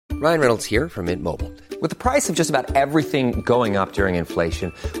Ryan Reynolds here from Mint Mobile. With the price of just about everything going up during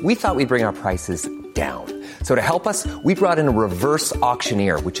inflation, we thought we'd bring our prices down. So to help us, we brought in a reverse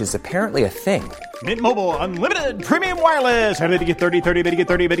auctioneer, which is apparently a thing. Mint Mobile Unlimited Premium Wireless. How to get 30, 30, bit to get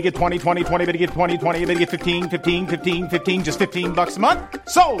 30, bit to get 20, 20, 20, bit to get 20, 20, bit to get 15, 15, 15, 15, just $15 a month?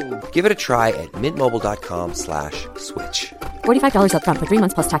 Sold! Give it a try at mintmobile.com/switch. $45 up front for 3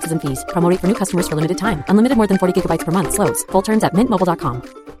 months plus taxes and fees. Promo rate for new customers for limited time. Unlimited more than 40 gigabytes per month. Slows full terms at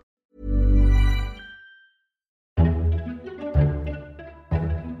mintmobile.com.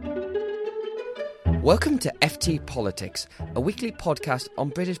 Welcome to FT Politics, a weekly podcast on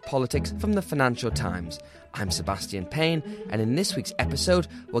British politics from the Financial Times. I'm Sebastian Payne, and in this week's episode,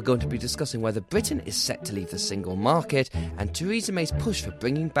 we're going to be discussing whether Britain is set to leave the single market and Theresa May's push for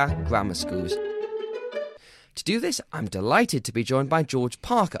bringing back grammar schools. To do this, I'm delighted to be joined by George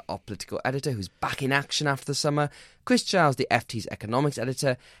Parker, our political editor, who's back in action after the summer, Chris Giles, the FT's economics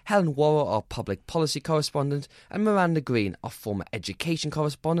editor, Helen Warrow, our public policy correspondent, and Miranda Green, our former education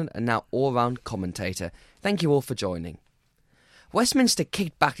correspondent and now all-round commentator. Thank you all for joining. Westminster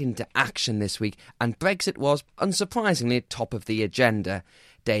kicked back into action this week, and Brexit was, unsurprisingly, top of the agenda.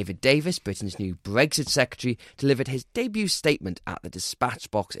 David Davis, Britain's new Brexit secretary, delivered his debut statement at the dispatch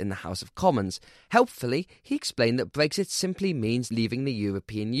box in the House of Commons. Helpfully, he explained that Brexit simply means leaving the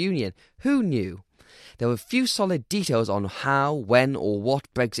European Union. Who knew? There were few solid details on how, when or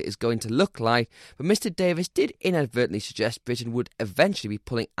what Brexit is going to look like, but Mr Davis did inadvertently suggest Britain would eventually be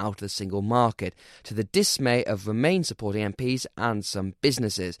pulling out of the single market, to the dismay of Remain supporting MPs and some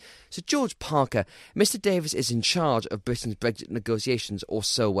businesses. So George Parker, Mr Davis is in charge of Britain's Brexit negotiations, or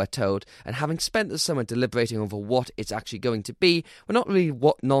so we're told, and having spent the summer deliberating over what it's actually going to be, we're not really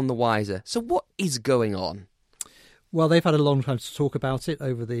none the wiser. So what is going on? Well, they've had a long time to talk about it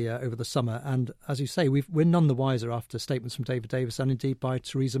over the summer, and as you say, we're none the wiser after statements from David Davis and indeed by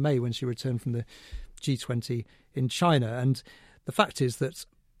Theresa May when she returned from the G20 in China. And the fact is that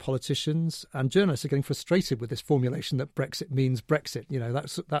politicians and journalists are getting frustrated with this formulation that Brexit means Brexit. You know,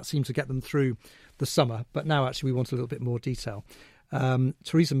 that seemed to get them through the summer, but now actually we want a little bit more detail.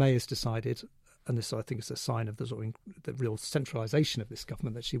 Theresa May has decided, and this I think is a sign of the real centralisation of this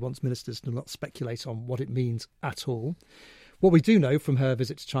government, that she wants ministers to not speculate on what it means at all. What we do know from her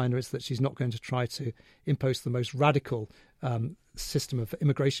visit to China is that she's not going to try to impose the most radical system of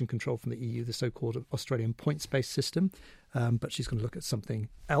immigration control from the EU, the so-called Australian points-based system, but she's going to look at something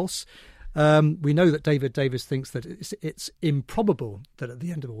else. We know that David Davis thinks that it's improbable that at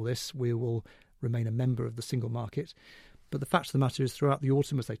the end of all this we will remain a member of the single market. But the fact of the matter is, throughout the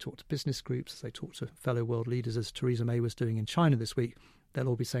autumn, as they talk to business groups, as they talk to fellow world leaders, as Theresa May was doing in China this week, they'll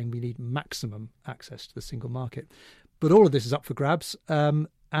all be saying we need maximum access to the single market. But all of this is up for grabs, and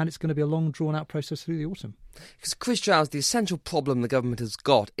it's going to be a long, drawn-out process through the autumn. Because Chris Giles, the essential problem the government has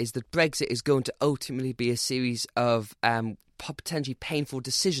got is that Brexit is going to ultimately be a series of potentially painful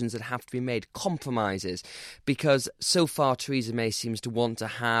decisions that have to be made, compromises, because so far Theresa May seems to want to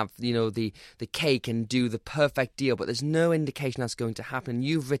have, the cake and do the perfect deal, but there's no indication that's going to happen.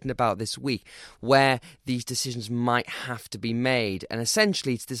 You've written about this week where these decisions might have to be made, and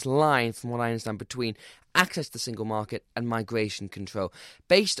essentially it's this line, from what I understand, between access to the single market and migration control.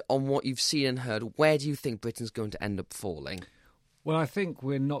 Based on what you've seen and heard, where do you think Britain's going to end up falling? Well, I think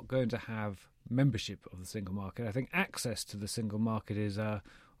we're not going to have membership of the single market. I think access to the single market is a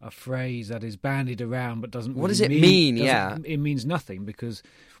phrase that is bandied around but doesn't really What does it mean? Yeah. It means nothing because,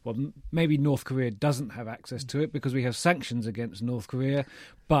 well, maybe North Korea doesn't have access to it because we have sanctions against North Korea,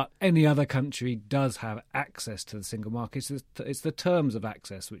 but any other country does have access to the single market. It's the terms of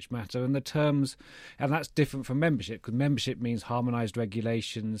access which matter, and that's different from membership, because membership means harmonised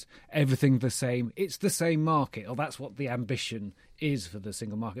regulations, everything the same. It's the same market, or that's what the ambition is for the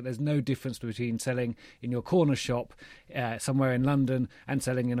single market. There's no difference between selling in your corner shop somewhere in London and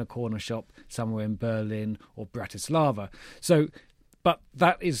selling in a corner shop somewhere in Berlin or Bratislava. But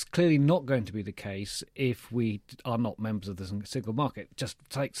that is clearly not going to be the case if we are not members of the single market. Just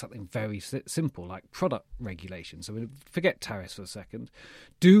take something very simple like product regulations. So forget tariffs for a second.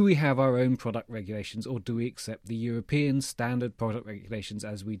 Do we have our own product regulations, or do we accept the European standard product regulations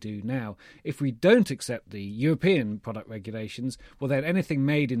as we do now? If we don't accept the European product regulations, well, then anything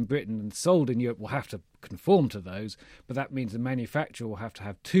made in Britain and sold in Europe will have to conform to those, but that means the manufacturer will have to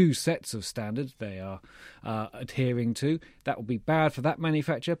have two sets of standards they are adhering to. That will be bad for that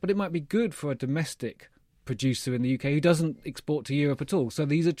manufacturer, but it might be good for a domestic producer in the UK who doesn't export to Europe at all. So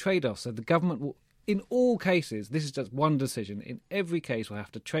these are trade-offs. So the government will, in all cases, this is just one decision, in every case will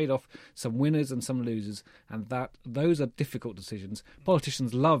have to trade off some winners and some losers, and those are difficult decisions.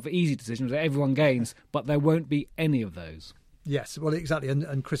 Politicians love easy decisions where everyone gains, but there won't be any of those. Yes, well, exactly.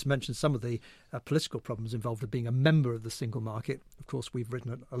 And Chris mentioned some of the political problems involved with being a member of the single market. Of course, we've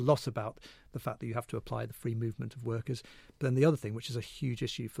written a lot about the fact that you have to apply the free movement of workers. But then the other thing, which is a huge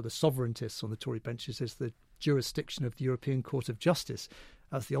issue for the sovereigntists on the Tory benches, is the jurisdiction of the European Court of Justice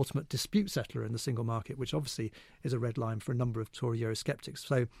as the ultimate dispute settler in the single market, which obviously is a red line for a number of Tory Eurosceptics.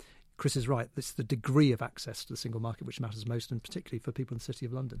 So Chris is right. It's the degree of access to the single market which matters most, and particularly for people in the City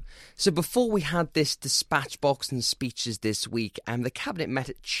of London. So before we had this dispatch box and speeches this week, the Cabinet met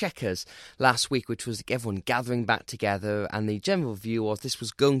at Chequers last week, which was everyone gathering back together, and the general view was this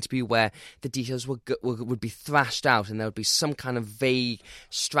was going to be where the details would be thrashed out and there would be some kind of vague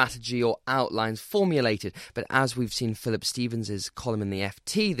strategy or outlines formulated. But as we've seen Philip Stevens' column in the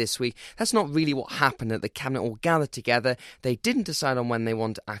FT this week, that's not really what happened. That the Cabinet all gathered together. They didn't decide on when they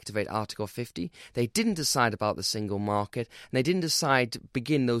want to activate Article 50. They didn't decide about the single market, and they didn't decide to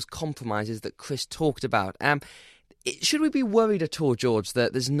begin those compromises that Chris talked about. Should we be worried at all, George,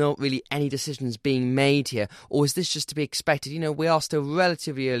 that there's not really any decisions being made here, or is this just to be expected? You know, we are still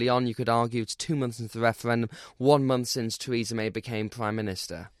relatively early on. You could argue it's 2 months since the referendum, 1 month since Theresa May became Prime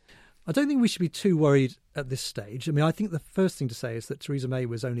Minister. I don't think we should be too worried at this stage. I mean, I think the first thing to say is that Theresa May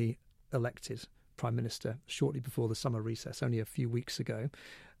was only elected Prime Minister shortly before the summer recess, only a few weeks ago.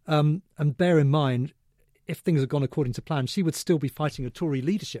 And bear in mind, if things had gone according to plan, she would still be fighting a Tory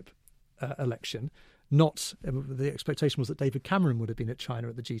leadership election. Not the expectation was that David Cameron would have been at China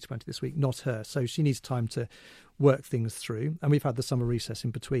at the G20 this week, not her. So she needs time to work things through. And we've had the summer recess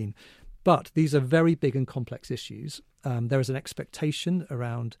in between. But these are very big and complex issues. There is an expectation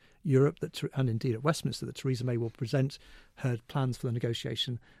around Europe and indeed at Westminster that Theresa May will present her plans for the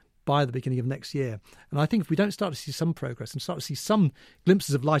negotiation by the beginning of next year. And I think if we don't start to see some progress and start to see some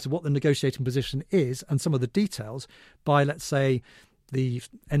glimpses of light of what the negotiating position is and some of the details by, let's say, the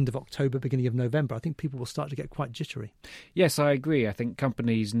end of October, beginning of November, I think people will start to get quite jittery. Yes, I agree. I think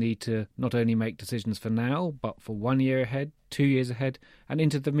companies need to not only make decisions for now, but for 1 year ahead, 2 years ahead, and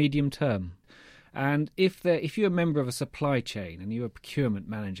into the medium term. And if you're a member of a supply chain and you're a procurement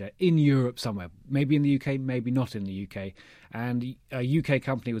manager in Europe somewhere, maybe in the UK, maybe not in the UK, and a UK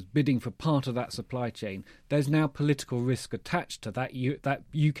company was bidding for part of that supply chain, there's now political risk attached to that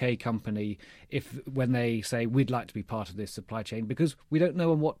UK company when they say, we'd like to be part of this supply chain, because we don't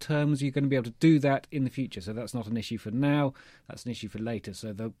know on what terms you're going to be able to do that in the future. So that's not an issue for now, that's an issue for later.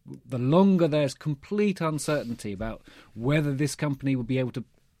 So the longer there's complete uncertainty about whether this company will be able to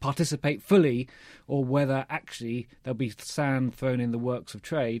participate fully or whether actually there'll be sand thrown in the works of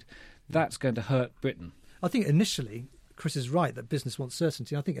trade, that's going to hurt Britain. I think initially, Chris is right that business wants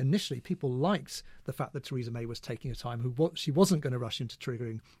certainty. I think initially people liked the fact that Theresa May was taking her time, she wasn't going to rush into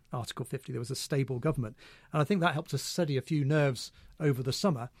triggering Article 50. There was a stable government. And I think that helped to steady a few nerves over the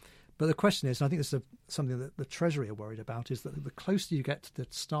summer. But the question is, and I think this is something that the Treasury are worried about, is that the closer you get to the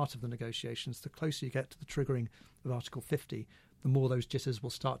start of the negotiations, the closer you get to the triggering of Article 50, the more those jitters will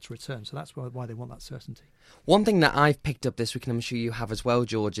start to return. So that's why they want that certainty. One thing that I've picked up this week, and I'm sure you have as well,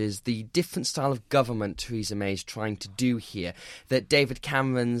 George, is the different style of government Theresa May is trying to do here. That David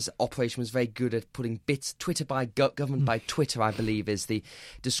Cameron's operation was very good at putting bits, Twitter by government by Twitter, I believe, is the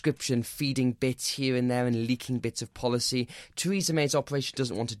description, feeding bits here and there and leaking bits of policy. Theresa May's operation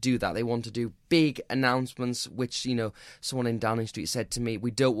doesn't want to do that. They want to do big announcements, which, someone in Downing Street said to me,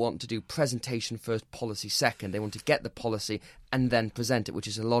 we don't want to do presentation first, policy second. They want to get the policy and then present it, which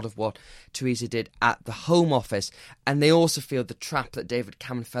is a lot of what Theresa did at the Home Office. And they also feel the trap that David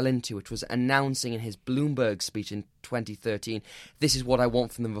Cameron fell into, which was announcing in his Bloomberg speech in 2013, this is what I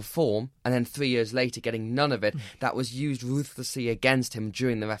want from the reform, and then 3 years later getting none of it. That was used ruthlessly against him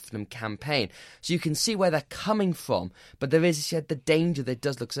during the referendum campaign. So you can see where they're coming from, but there is the danger that it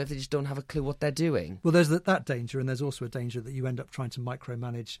does look as if they just don't have a clue what they're doing. Well, there's that danger, and there's also a danger that you end up trying to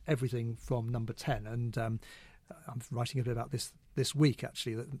micromanage everything from Number 10. And I'm writing a bit about this week,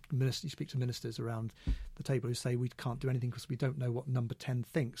 actually, that you speak to ministers around the table who say we can't do anything because we don't know what Number 10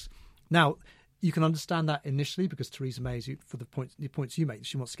 thinks. Now, you can understand that initially because Theresa May, for the points you make,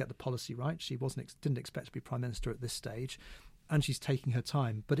 she wants to get the policy right. She didn't expect to be Prime Minister at this stage, and she's taking her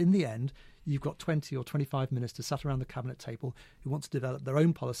time. But in the end, you've got 20 or 25 ministers sat around the cabinet table who want to develop their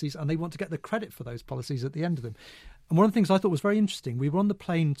own policies, and they want to get the credit for those policies at the end of them. And one of the things I thought was very interesting, we were on the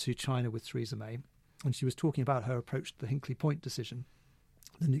plane to China with Theresa May, and she was talking about her approach to the Hinkley Point decision,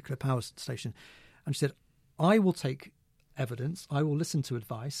 the nuclear power station. And she said, I will take evidence, I will listen to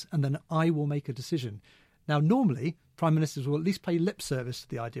advice, and then I will make a decision. Now, normally, Prime Ministers will at least pay lip service to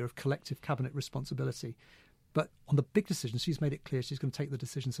the idea of collective cabinet responsibility. But on the big decisions, she's made it clear she's going to take the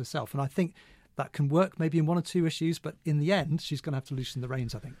decisions herself. And I think that can work maybe in one or two issues, but in the end, she's going to have to loosen the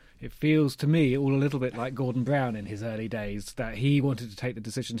reins, I think. It feels to me all a little bit like Gordon Brown in his early days, that he wanted to take the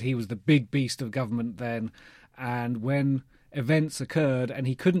decisions. He was the big beast of government then, and when events occurred and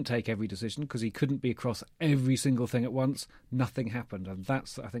he couldn't take every decision because he couldn't be across every single thing at once, nothing happened. And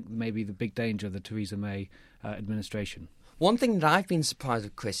that's, I think, maybe the big danger of the Theresa May administration. One thing that I've been surprised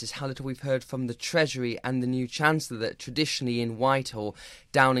with, Chris, is how little we've heard from the Treasury and the new Chancellor, that traditionally in Whitehall,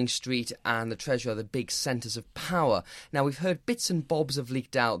 Downing Street and the Treasury are the big centres of power. Now, we've heard bits and bobs have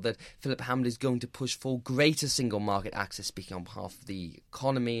leaked out that Philip Hammond is going to push for greater single market access, speaking on behalf of the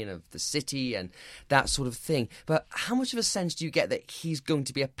economy and of the city and that sort of thing. But how much of a sense do you get that he's going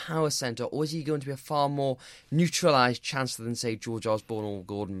to be a power centre, or is he going to be a far more neutralised Chancellor than, say, George Osborne or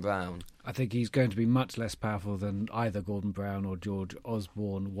Gordon Brown? I think he's going to be much less powerful than either Gordon Brown or George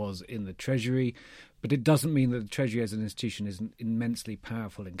Osborne was in the Treasury. But it doesn't mean that the Treasury as an institution isn't immensely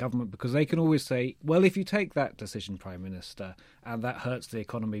powerful in government, because they can always say, well, if you take that decision, Prime Minister, and that hurts the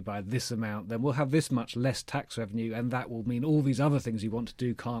economy by this amount, then we'll have this much less tax revenue, and that will mean all these other things you want to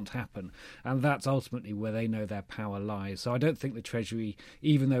do can't happen. And that's ultimately where they know their power lies. So I don't think the Treasury,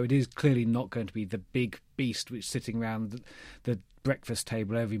 even though it is clearly not going to be the big beast which is sitting around the breakfast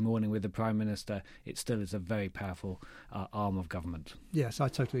table every morning with the Prime Minister, it still is a very powerful arm of government. Yes, I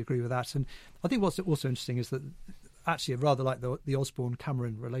totally agree with that. And I think what's also interesting is that actually, rather like the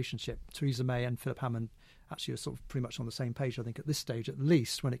Osborne-Cameron relationship, Theresa May and Philip Hammond actually are sort of pretty much on the same page, I think, at this stage, at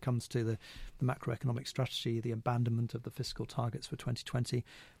least when it comes to the macroeconomic strategy, the abandonment of the fiscal targets for 2020,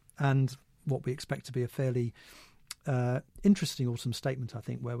 and what we expect to be a fairly interesting autumn statement, I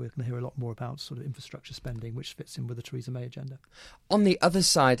think, where we're going to hear a lot more about sort of infrastructure spending, which fits in with the Theresa May agenda. On the other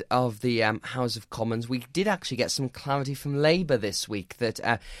side of the House of Commons, we did actually get some clarity from Labour this week that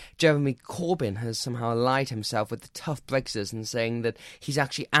Jeremy Corbyn has somehow allied himself with the tough Brexiters and saying that he's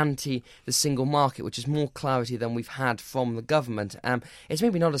actually anti the single market, which is more clarity than we've had from the government. It's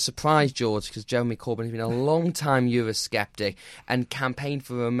maybe not a surprise, George, because Jeremy Corbyn has been a long-time Eurosceptic and campaigned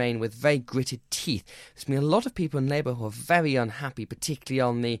for Remain with very gritted teeth. There's been a lot of people in Labour who are very unhappy, particularly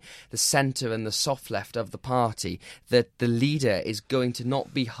on the centre and the soft left of the party, that the leader is going to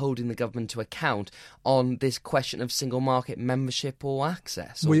not be holding the government to account on this question of single market membership or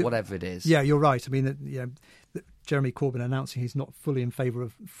access or whatever it is. Yeah, you're right. I mean, Jeremy Corbyn announcing he's not fully in favour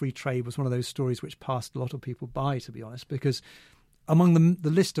of free trade was one of those stories which passed a lot of people by, to be honest, because among the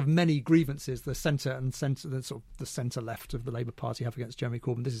list of many grievances the centre and the centre left of the Labour Party have against Jeremy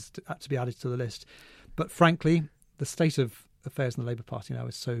Corbyn, this is to be added to the list. But frankly, the state of affairs in the Labour Party now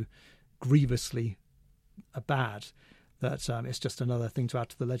is so grievously bad that it's just another thing to add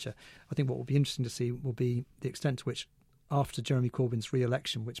to the ledger. I think what will be interesting to see will be the extent to which, after Jeremy Corbyn's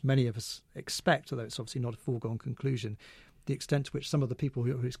re-election, which many of us expect, although it's obviously not a foregone conclusion, the extent to which some of the people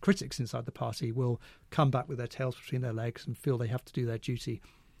who are his critics inside the party will come back with their tails between their legs and feel they have to do their duty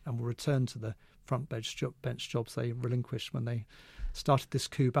and will return to the front bench jobs they relinquished when they started this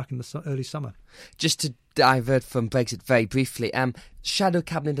coup back in the early summer. Just to divert from Brexit very briefly, shadow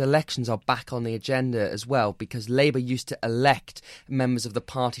cabinet elections are back on the agenda as well, because Labour used to elect members of the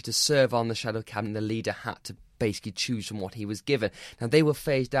party to serve on the shadow cabinet. The leader had to basically choose from what he was given. Now, they were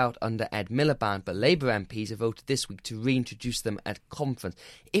phased out under Ed Miliband, but Labour MPs have voted this week to reintroduce them at conference.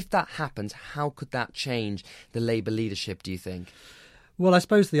 If that happens, how could that change the Labour leadership, do you think? Well, I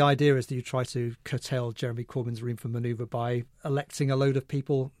suppose the idea is that you try to curtail Jeremy Corbyn's room for manoeuvre by electing a load of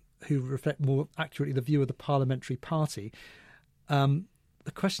people who reflect more accurately the view of the parliamentary party.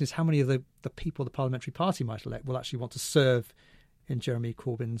 The question is how many of the people the parliamentary party might elect will actually want to serve in Jeremy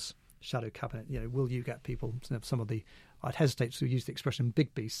Corbyn's shadow cabinet. Will you get people, some of the, I'd hesitate to use the expression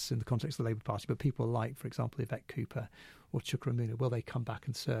big beasts in the context of the Labour Party, but people like, for example, Yvette Cooper or Chuka Umunna, will they come back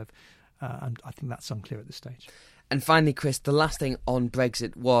and serve? And I think that's unclear at this stage. And finally, Chris, the last thing on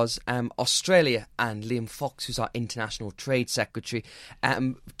Brexit was Australia, and Liam Fox, who's our International Trade Secretary,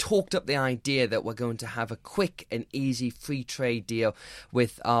 talked up the idea that we're going to have a quick and easy free trade deal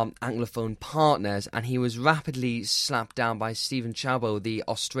with Anglophone partners, and he was rapidly slapped down by Stephen Chabot, the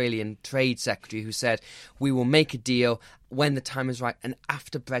Australian Trade Secretary, who said, we will make a deal when the time is right and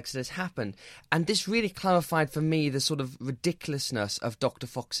after Brexit has happened. And this really clarified for me the sort of ridiculousness of Dr.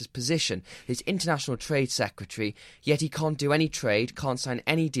 Fox's position. He's International Trade Secretary, yet he can't do any trade, can't sign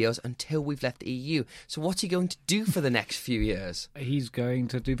any deals until we've left the EU. So what's he going to do for the next few years? He's going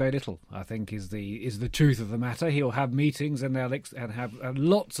to do very little, I think, is the truth of the matter. He'll have meetings and they'll have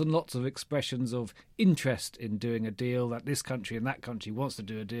lots and lots of expressions of interest in doing a deal, that this country and that country wants to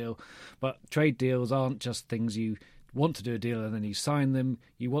do a deal. But trade deals aren't just things you want to do a deal and then you sign them.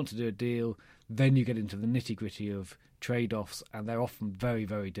 You want to do a deal, then you get into the nitty-gritty of trade-offs, and they're often very,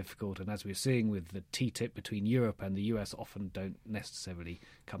 very difficult. And as we're seeing with the TTIP between Europe and the US, often don't necessarily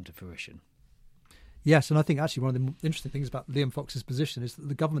come to fruition. Yes, and I think actually one of the interesting things about Liam Fox's position is that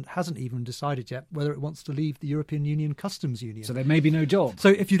the government hasn't even decided yet whether it wants to leave the European Union Customs Union. So there may be no job. So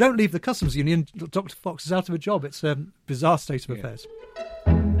if you don't leave the Customs Union, Dr. Fox is out of a job. It's a bizarre state of affairs.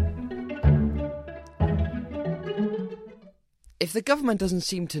 If the government doesn't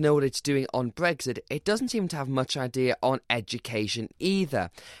seem to know what it's doing on Brexit, it doesn't seem to have much idea on education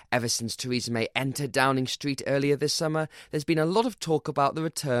either. Ever since Theresa May entered Downing Street earlier this summer, there's been a lot of talk about the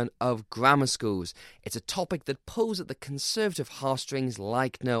return of grammar schools. It's a topic that pulls at the Conservative heartstrings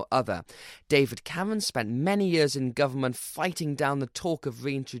like no other. David Cameron spent many years in government fighting down the talk of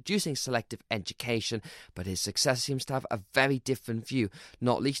reintroducing selective education, but his successor seems to have a very different view,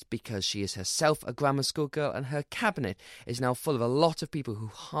 not least because she is herself a grammar school girl and her cabinet is now full of a lot of people who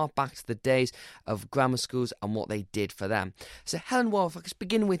hark back to the days of grammar schools and what they did for them. So Helen Wall, if I could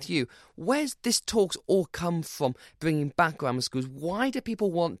begin with you, where's this talks all come from, bringing back grammar schools? Why do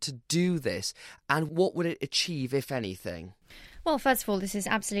people want to do this, and what would it achieve, if anything? Well, first of all, this is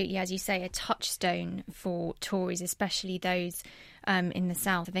absolutely, as you say, a touchstone for Tories, especially those in the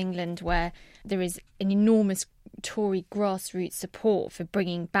south of England, where there is an enormous Tory grassroots support for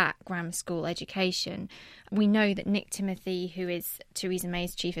bringing back grammar school education. We know that Nick Timothy, who is Theresa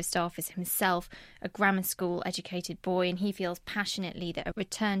May's Chief of Staff, is himself a grammar school educated boy, and he feels passionately that a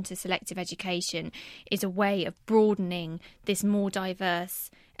return to selective education is a way of broadening this more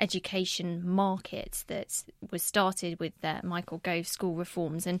diverse education market that was started with Michael Gove's school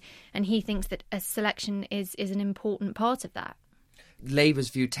reforms, and he thinks that a selection is an important part of that. Labour's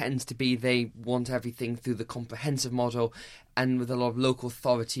view tends to be they want everything through the comprehensive model and with a lot of local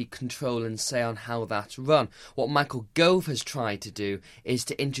authority control and say on how that's run. What Michael Gove has tried to do is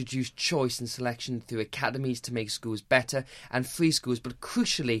to introduce choice and selection through academies to make schools better and free schools, but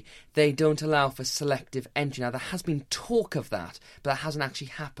crucially they don't allow for selective entry. Now there has been talk of that, but that hasn't actually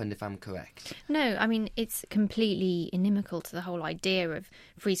happened, if I'm correct. No, I mean it's completely inimical to the whole idea of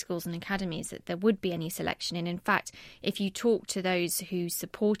free schools and academies that there would be any selection. And in fact, if you talk to those who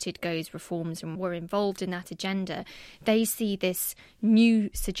supported Gove's reforms and were involved in that agenda, they see this new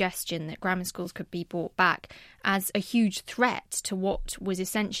suggestion that grammar schools could be brought back as a huge threat to what was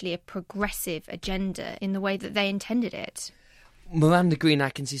essentially a progressive agenda in the way that they intended it. Miranda Green, I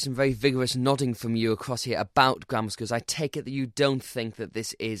can see some very vigorous nodding from you across here about grammar schools. I take it that you don't think that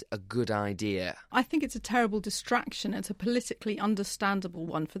this is a good idea. I think it's a terrible distraction. It's a politically understandable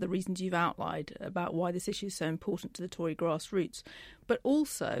one for the reasons you've outlined about why this issue is so important to the Tory grassroots. But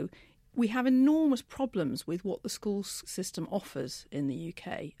also, we have enormous problems with what the school system offers in the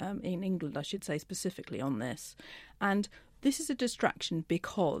UK, in England, I should say, specifically on this. And this is a distraction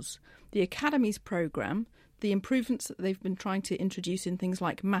because the Academies programme, the improvements that they've been trying to introduce in things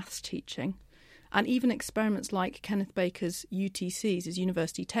like maths teaching, and even experiments like Kenneth Baker's UTCs, his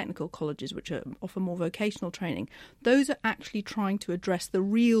university technical colleges, which offer more vocational training, those are actually trying to address the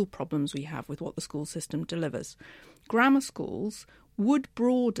real problems we have with what the school system delivers. Grammar schools would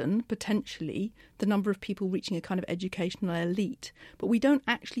broaden, potentially, the number of people reaching a kind of educational elite. But we don't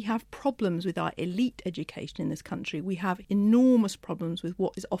actually have problems with our elite education in this country. We have enormous problems with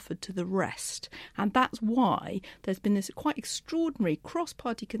what is offered to the rest. And that's why there's been this quite extraordinary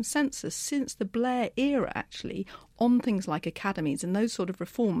cross-party consensus since the Blair era, actually, on things like academies and those sort of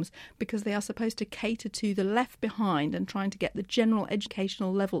reforms, because they are supposed to cater to the left behind and trying to get the general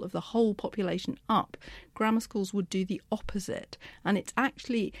educational level of the whole population up. Grammar schools would do the opposite. And it's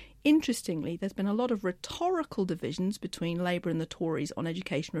actually, interestingly, there's been a lot of rhetorical divisions between Labour and the Tories on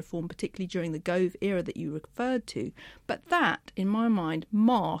education reform, particularly during the Gove era that you referred to. But that, in my mind,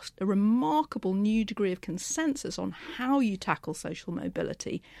 masked a remarkable new degree of consensus on how you tackle social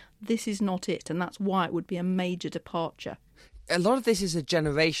mobility. This is not it, and that's why it would be a major departure. A lot of this is a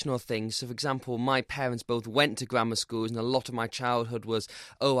generational thing. So, for example, my parents both went to grammar schools, and a lot of my childhood was,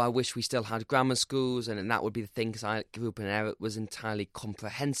 oh, I wish we still had grammar schools, and that would be the thing, because I grew up in an era that was entirely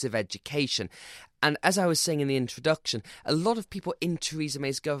comprehensive education. And as I was saying in the introduction, a lot of people in Theresa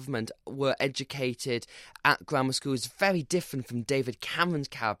May's government were educated at grammar schools, very different from David Cameron's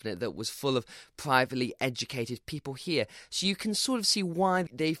cabinet that was full of privately educated people here. So you can sort of see why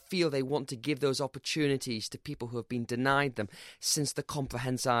they feel they want to give those opportunities to people who have been denied them since the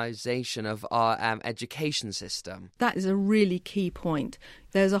comprehensivisation of our education system. That is a really key point.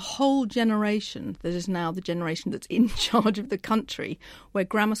 There's a whole generation that is now the generation that's in charge of the country where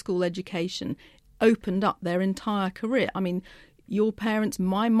grammar school education opened up their entire career. I mean, your parents,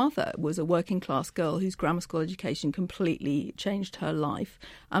 my mother was a working class girl whose grammar school education completely changed her life.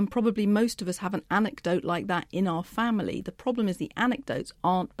 And probably most of us have an anecdote like that in our family. The problem is the anecdotes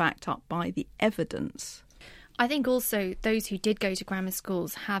aren't backed up by the evidence. I think also those who did go to grammar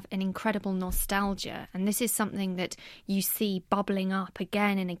schools have an incredible nostalgia, and this is something that you see bubbling up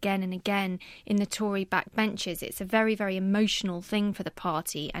again and again and again in the Tory backbenches. It's a very, very emotional thing for the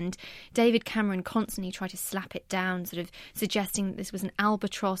party, and David Cameron constantly tried to slap it down, sort of suggesting that this was an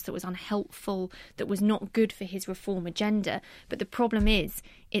albatross that was unhelpful, that was not good for his reform agenda. But the problem is,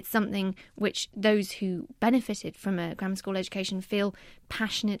 it's something which those who benefited from a grammar school education feel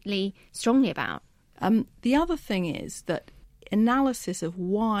passionately, strongly about. The other thing is that analysis of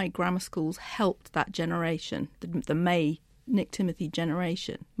why grammar schools helped that generation, the May, Nick Timothy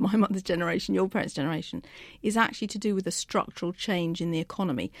generation, my mother's generation, your parents' generation, is actually to do with a structural change in the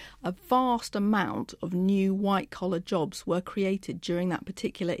economy. A vast amount of new white-collar jobs were created during that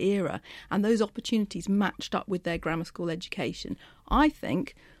particular era, and those opportunities matched up with their grammar school education. I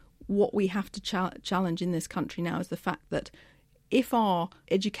think what we have to challenge in this country now is the fact that if our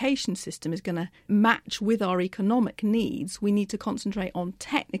education system is going to match with our economic needs, we need to concentrate on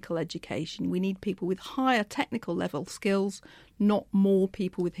technical education. We need people with higher technical level skills, not more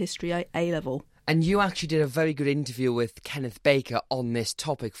people with history A-level. And you actually did a very good interview with Kenneth Baker on this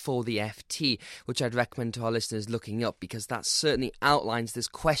topic for the FT, which I'd recommend to our listeners looking up, because that certainly outlines this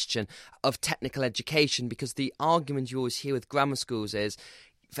question of technical education, because the argument you always hear with grammar schools is,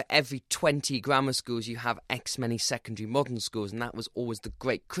 for every 20 grammar schools, you have X many secondary modern schools, and that was always the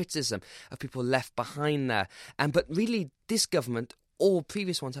great criticism of people left behind there. But really, this government, all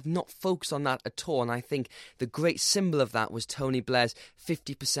previous ones, have not focused on that at all, and I think the great symbol of that was Tony Blair's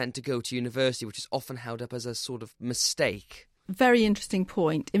 50% to go to university, which is often held up as a sort of mistake. Very interesting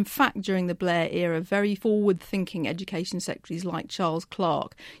point. In fact, during the Blair era, very forward-thinking education secretaries like Charles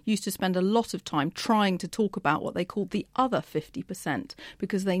Clarke used to spend a lot of time trying to talk about what they called the other 50%,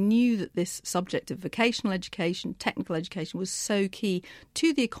 because they knew that this subject of vocational education, technical education, was so key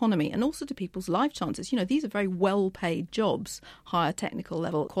to the economy and also to people's life chances. You know, these are very well-paid jobs. Higher technical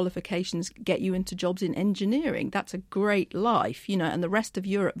level qualifications get you into jobs in engineering. That's a great life, you know, and the rest of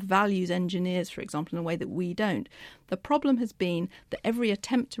Europe values engineers, for example, in a way that we don't. The problem has been that every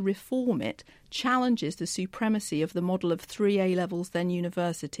attempt to reform it challenges the supremacy of the model of 3 A-levels, then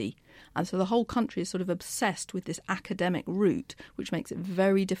university. And so the whole country is sort of obsessed with this academic route, which makes it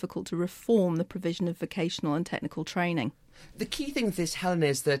very difficult to reform the provision of vocational and technical training. The key thing with this, Helen,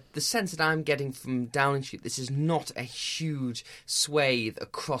 is that the sense that I'm getting from Downing Street, this is not a huge swathe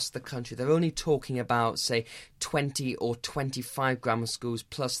across the country. They're only talking about, say, 20 or 25 grammar schools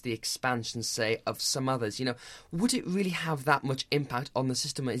plus the expansion, say, of some others. You know, would it really have that much impact on the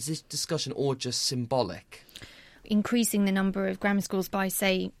system? Is this discussion all just symbolic? Increasing the number of grammar schools by,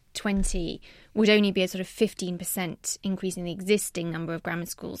 say, 20 would only be a sort of 15% increase in the existing number of grammar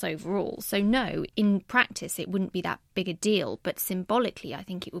schools overall. So no, in practice it wouldn't be that big a deal, but symbolically I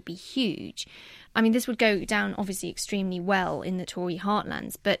think it would be huge. I mean, this would go down obviously extremely well in the Tory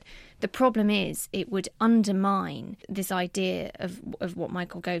heartlands, but the problem is it would undermine this idea of what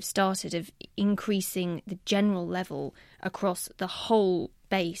Michael Gove started, of increasing the general level across the whole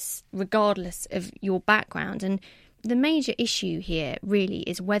base, regardless of your background. And the major issue here really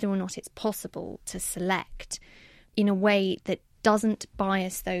is whether or not it's possible to select in a way that doesn't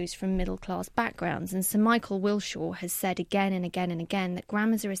bias those from middle-class backgrounds. And Sir Michael Wilshaw has said again and again and again that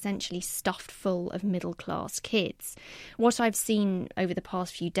grammars are essentially stuffed full of middle-class kids. What I've seen over the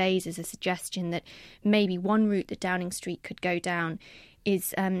past few days is a suggestion that maybe one route that Downing Street could go down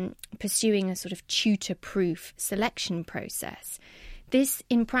is pursuing a sort of tutor-proof selection process. This,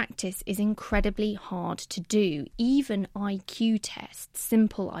 in practice, is incredibly hard to do. Even IQ tests,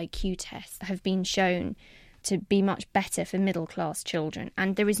 simple IQ tests, have been shown to be much better for middle-class children.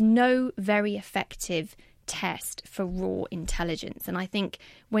 And there is no very effective test for raw intelligence. And I think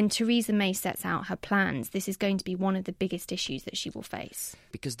when Theresa May sets out her plans, this is going to be one of the biggest issues that she will face.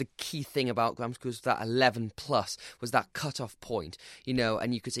 Because the key thing about grammar schools was that 11 plus was that cut-off point, you know,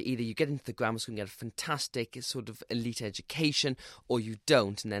 and you could say either you get into the grammar school and get a fantastic sort of elite education, or you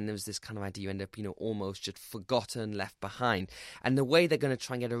don't. And then there was this kind of idea you end up, you know, almost just forgotten, left behind. And the way they're going to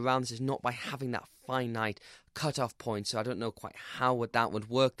try and get around this is not by having that finite cut-off point, so I don't know quite how that would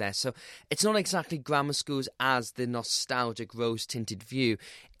work there. So it's not exactly grammar schools as the nostalgic rose-tinted view.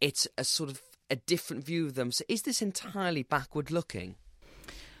 It's a sort of a different view of them. So is this entirely backward-looking?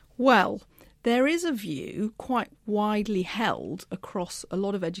 Well, there is a view quite widely held across a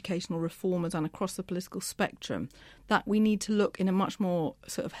lot of educational reformers and across the political spectrum that we need to look in a much more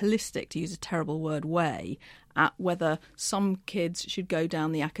sort of holistic, to use a terrible word, way at whether some kids should go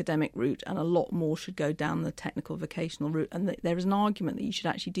down the academic route and a lot more should go down the technical vocational route. And there is an argument that you should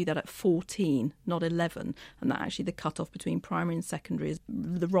actually do that at 14, not 11, and that actually the cut-off between primary and secondary is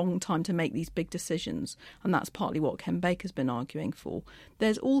the wrong time to make these big decisions. And that's partly what Ken Baker's been arguing for.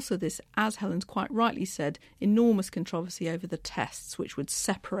 There's also this, as Helen's quite rightly said, enormous controversy over the tests, which would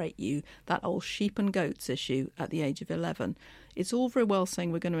separate you, that old sheep and goats issue at the age of 11. It's all very well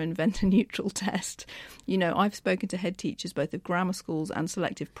saying we're going to invent a neutral test. You know, I've spoken to head teachers both of grammar schools and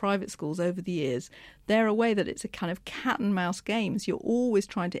selective private schools over the years. They're aware that it's a kind of cat and mouse games. You're always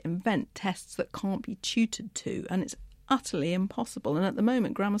trying to invent tests that can't be tutored to, and it's utterly impossible. And at the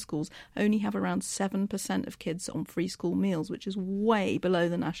moment, grammar schools only have around 7% of kids on free school meals, which is way below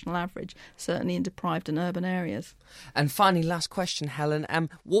the national average, certainly in deprived and urban areas. And finally, last question, Helen.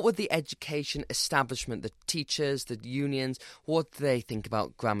 What would the education establishment, the teachers, the unions, what do they think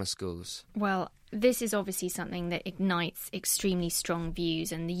about grammar schools? Well, this is obviously something that ignites extremely strong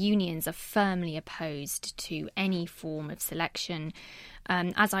views, and the unions are firmly opposed to any form of selection.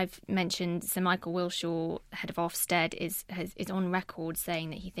 As I've mentioned, Sir Michael Wilshaw, head of Ofsted, is on record saying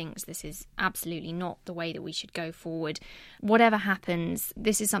that he thinks this is absolutely not the way that we should go forward. Whatever happens,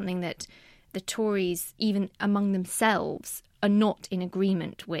 this is something that the Tories, even among themselves, are not in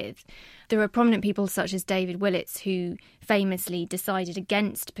agreement with. There are prominent people such as David Willetts who famously decided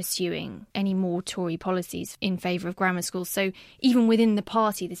against pursuing any more Tory policies in favour of grammar schools. So even within the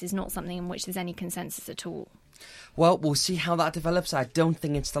party, this is not something in which there's any consensus at all. Well, we'll see how that develops. I don't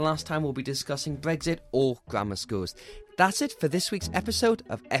think it's the last time we'll be discussing Brexit or grammar schools. That's it for this week's episode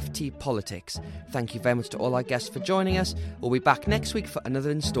of FT Politics. Thank you very much to all our guests for joining us. We'll be back next week for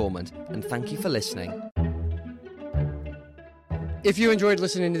another instalment, and thank you for listening. If you enjoyed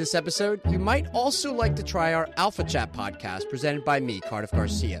listening to this episode, you might also like to try our Alpha Chat podcast presented by me, Cardiff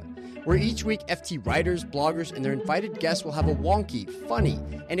Garcia, where each week FT writers, bloggers, and their invited guests will have a wonky, funny,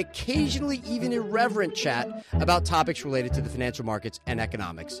 and occasionally even irreverent chat about topics related to the financial markets and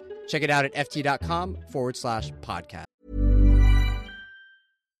economics. Check it out at ft.com/podcast.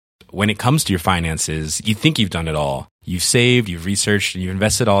 When it comes to your finances, you think you've done it all. You've saved, you've researched, and you've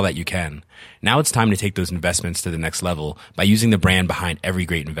invested all that you can. Now it's time to take those investments to the next level by using the brand behind every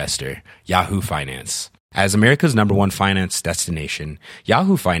great investor, Yahoo Finance. As America's #1 finance destination,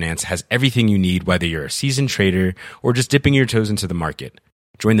 Yahoo Finance has everything you need, whether you're a seasoned trader or just dipping your toes into the market.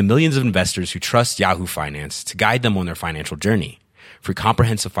 Join the millions of investors who trust Yahoo Finance to guide them on their financial journey. For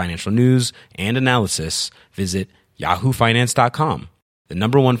comprehensive financial news and analysis, visit yahoofinance.com. The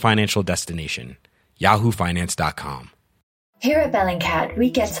 #1 financial destination, yahoofinance.com. Here at Bellingcat, we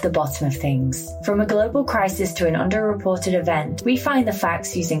get to the bottom of things. From a global crisis to an underreported event, we find the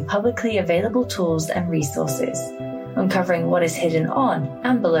facts using publicly available tools and resources, uncovering what is hidden on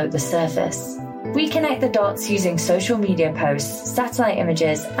and below the surface. We connect the dots using social media posts, satellite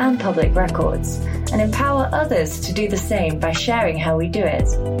images, and public records, and empower others to do the same by sharing how we do it.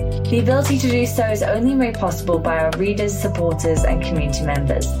 The ability to do so is only made possible by our readers, supporters, and community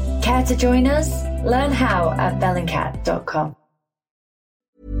members. Care to join us? Learn how at bellingcat.com.